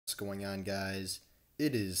going on, guys?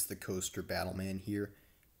 It is the Coaster Battleman here,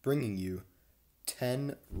 bringing you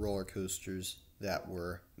 10 roller coasters that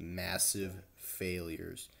were massive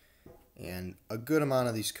failures. And a good amount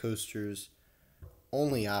of these coasters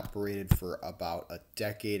only operated for about a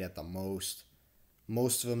decade at the most.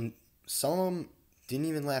 Most of them, some of them didn't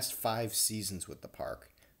even last 5 seasons with the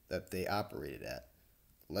park that they operated at.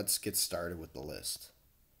 Let's get started with the list.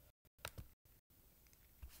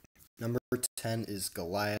 Number 10 is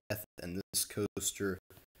Goliath, and this coaster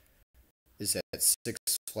is at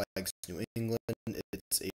Six Flags New England.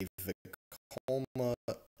 It's a Vekoma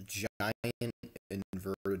giant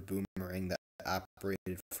inverted boomerang that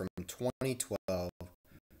operated from 2012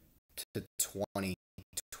 to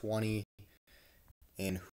 2020,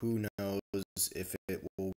 and who knows if it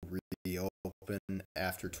will reopen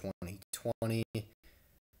after 2020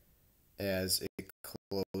 as it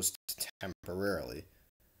closed temporarily.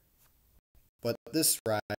 But this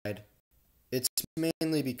ride, it's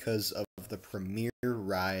mainly because of the Premier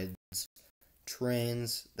Rides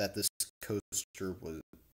trains that this coaster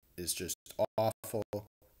is just awful.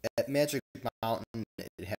 At Magic Mountain,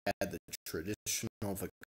 it had the traditional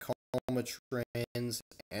Vekoma trains,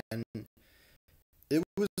 and it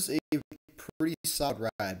was a pretty solid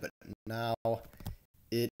ride, but now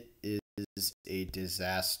it is a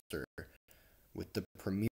disaster. With the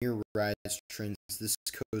Premier Rides trains, this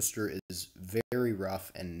coaster is very rough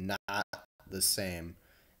and not the same,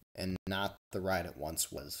 and not the ride it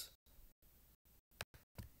once was.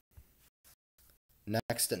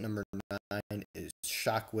 Next at number 9 is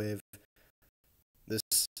Shockwave. This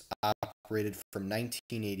operated from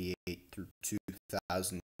 1988 through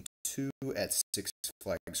 2002 at Six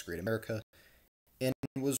Flags Great America, and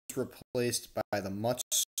was replaced by the much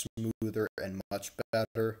smoother and much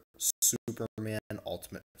better Superman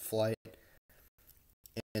Ultimate Flight.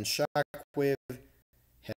 And Shockwave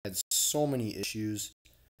had so many issues.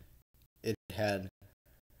 It had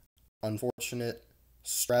unfortunate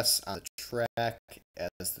stress on the track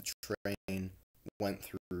as the train went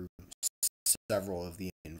through several of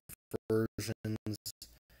the inversions,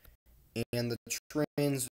 and the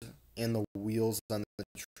trains and the wheels on the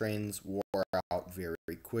trains wore out very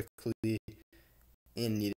quickly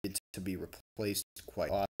and needed to be replaced quite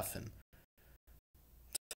often.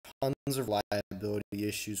 Tons of reliability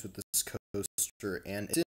issues with this coaster, and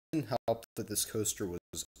it didn't help that this coaster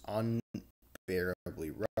was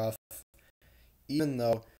unbearably rough, even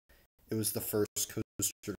though it was the first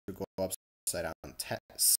coaster to go upside down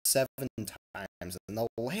 7 times, and the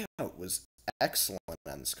layout was excellent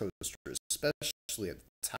on this coaster, especially at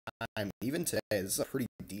the time. Even today, this is a pretty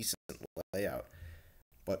decent layout,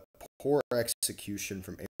 but poor execution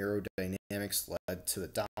from aerodynamics led to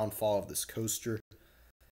the downfall of this coaster,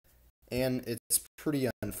 and it's pretty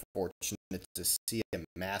unfortunate to see a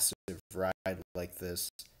massive ride like this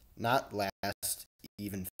not last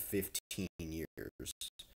even 15 years.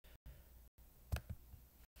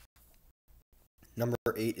 Number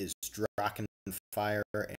 8 is Drachenfire,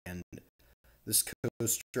 and this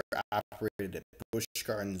coaster operated at Busch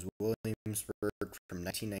Gardens, Williamsburg from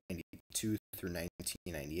 1992 through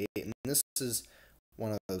 1998, and this is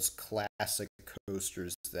one of those classic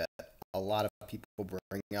coasters that a lot of people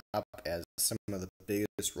bring up as some of the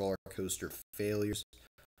biggest roller coaster failures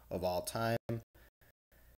of all time.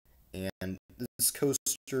 And this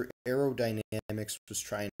coaster aerodynamics was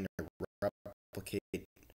trying to replicate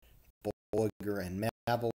Bolliger and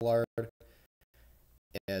Mabillard,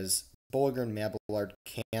 as Bolliger and Mabillard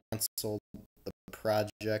canceled the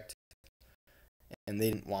project, and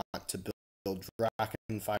they didn't want to build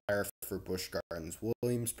Drachenfire for Busch Gardens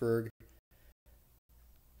Williamsburg.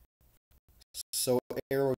 So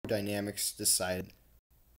Aerodynamics decided,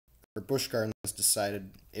 or Busch Gardens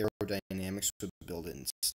decided Aerodynamics would build it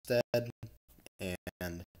instead,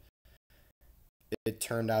 and it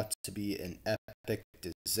turned out to be an epic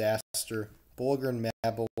disaster. Bolliger and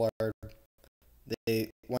Mabillard, they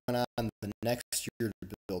went on the next year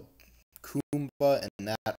to build Kumba, and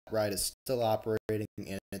that ride is still operating,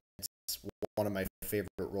 and it's one of my favorite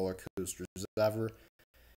roller coasters ever.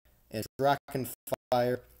 And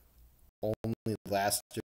Drachenfire only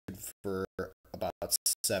lasted for about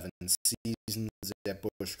 7 seasons at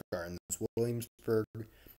Busch Gardens Williamsburg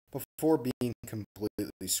before being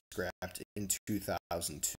completely scrapped in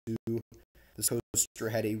 2002. This coaster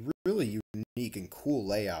had a really unique and cool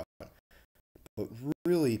layout, but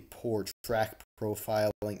really poor track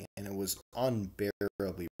profiling, and it was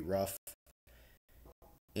unbearably rough.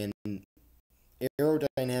 In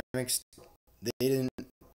aerodynamics, they didn't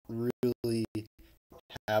really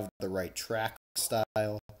have the right track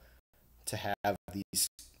style to have these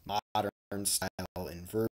modern style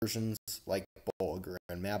versions like Bolliger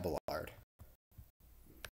and Mabillard.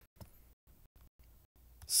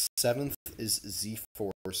 Seventh is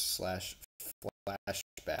Z-Force /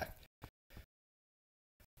 Flashback.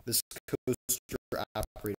 This coaster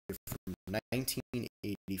operated from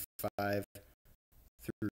 1985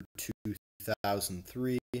 through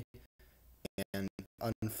 2003, and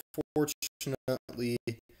unfortunately,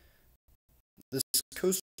 this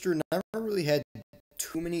coaster never really had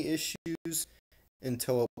too many issues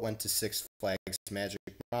until it went to Six Flags Magic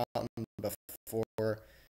Mountain before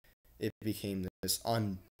it became this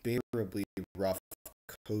unbearably rough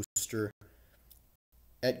coaster.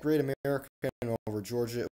 At Great American over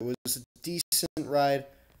Georgia, it was a decent ride,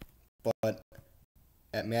 but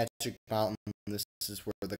at Magic Mountain, this is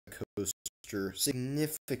where the coaster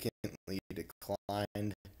significantly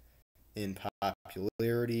declined in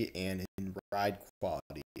popularity and in ride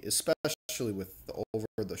quality, especially with the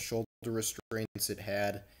over-the-shoulder restraints it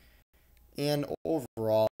had. And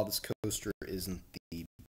overall, this coaster isn't the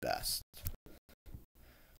best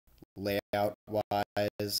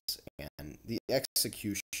layout-wise, and the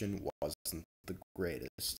execution wasn't the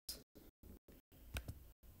greatest.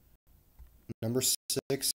 Number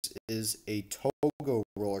 6 is a Togo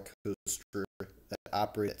roller coaster that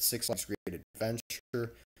operated at Six Flags Great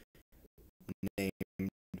Adventure, named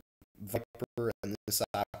Viper, and this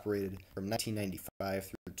operated from 1995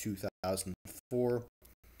 through 2004.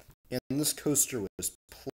 And this coaster was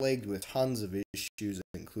plagued with tons of issues,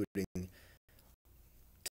 including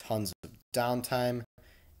tons of downtime,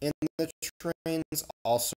 and the trains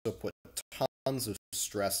also put tons of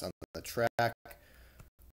stress on the track,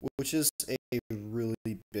 which is a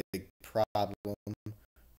really big problem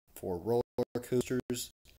for roller coasters,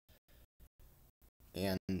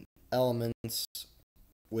 and elements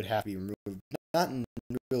would have to be removed, not in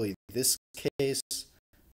really this case,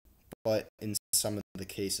 but in some of the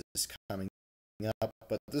cases coming up.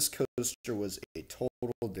 But this coaster was a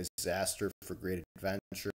total disaster for Great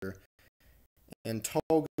Adventure, and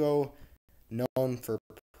Togo, known for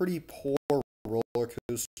pretty poor roller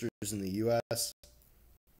coasters in the US,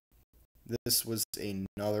 this was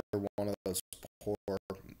another one of those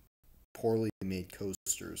poorly made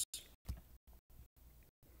coasters.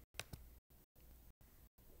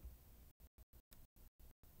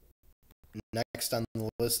 Next on the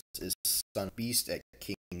list is Sun Beast at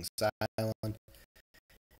Kings Island,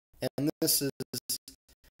 and this is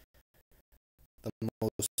the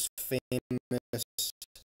most famous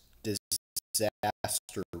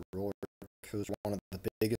disaster roller coaster, one of the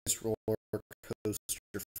biggest roller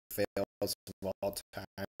coaster fails of all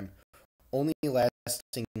time, only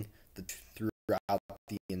lasting throughout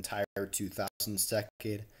the entire 2000s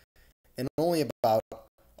decade, and only about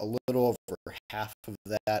a little over half of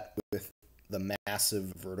that with the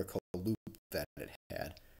massive vertical loop that it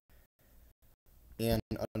had. And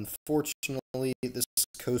unfortunately, this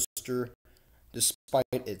coaster, despite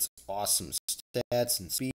its awesome stats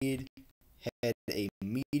and speed, had a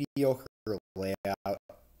mediocre layout,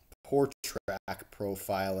 poor track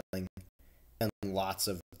profiling, and lots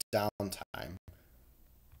of downtime.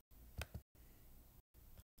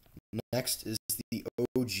 Next is the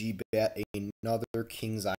OG Bat, another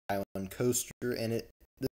Kings Island coaster, and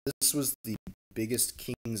this was the biggest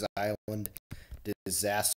Kings Island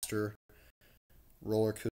disaster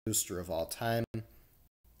roller coaster of all time,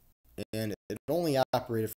 and it only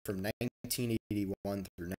operated from 1981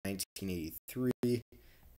 through 1983,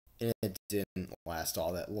 and it didn't last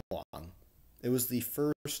all that long. It was the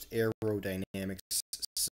first aerodynamic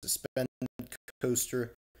suspended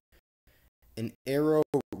coaster, and Aero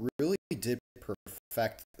really did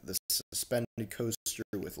perfect the suspended coaster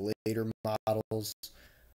with later models,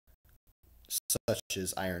 such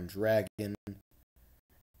as Iron Dragon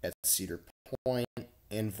at Cedar Point,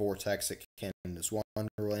 and Vortex at Canada's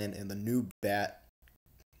Wonderland, and the new Bat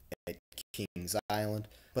at Kings Island.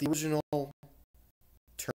 But the original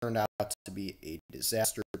turned out to be a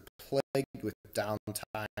disaster, plagued with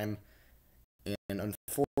downtime, and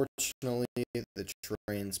unfortunately the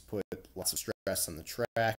trains put lots of stress on the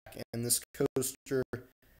track, and this coaster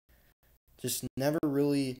just never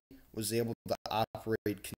really was able to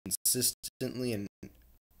operate consistently and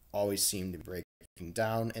always seemed to be breaking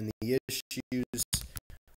down, and the issues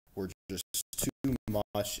were just too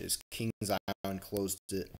much as Kings Island closed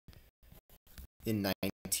it in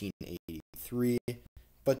 1983,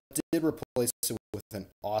 but did replace it with an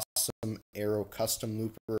awesome Aero custom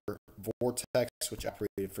looper, Vortex, which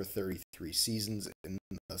operated for 33 seasons in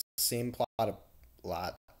the same plot of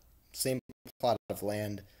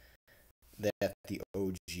land that the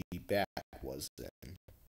OG Bat was in.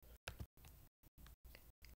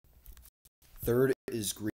 Third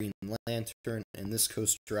is Green Lantern, and this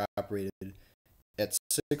coaster operated at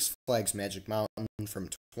Six Flags Magic Mountain from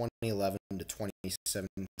 2011 to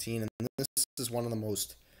 2017, and this is one of the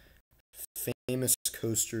most famous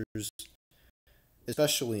coasters,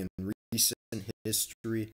 especially in recent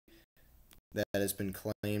history, that has been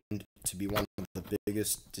claimed to be one of the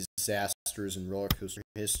biggest disasters in roller coaster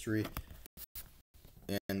history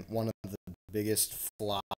and one of the biggest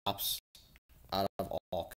flops out of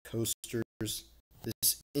all coasters.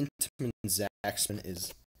 This Intamin Zaxxon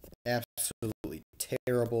is absolutely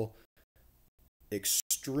terrible,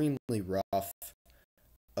 extremely rough,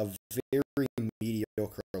 a very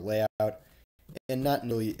mediocre layout, and not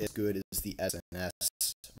nearly as good as the SNS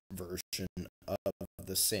version of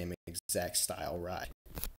the same exact style ride.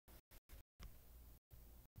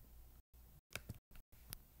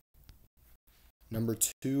 Number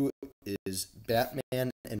 2 is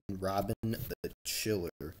Batman and Robin the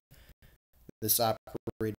Chiller. This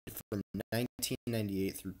operated from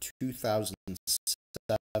 1998 through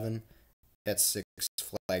 2007 at Six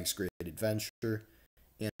Flags Great Adventure,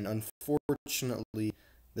 and unfortunately,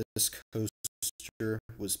 this coaster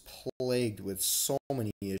was plagued with so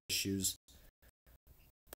many issues,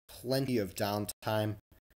 plenty of downtime,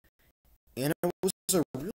 and it was a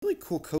really cool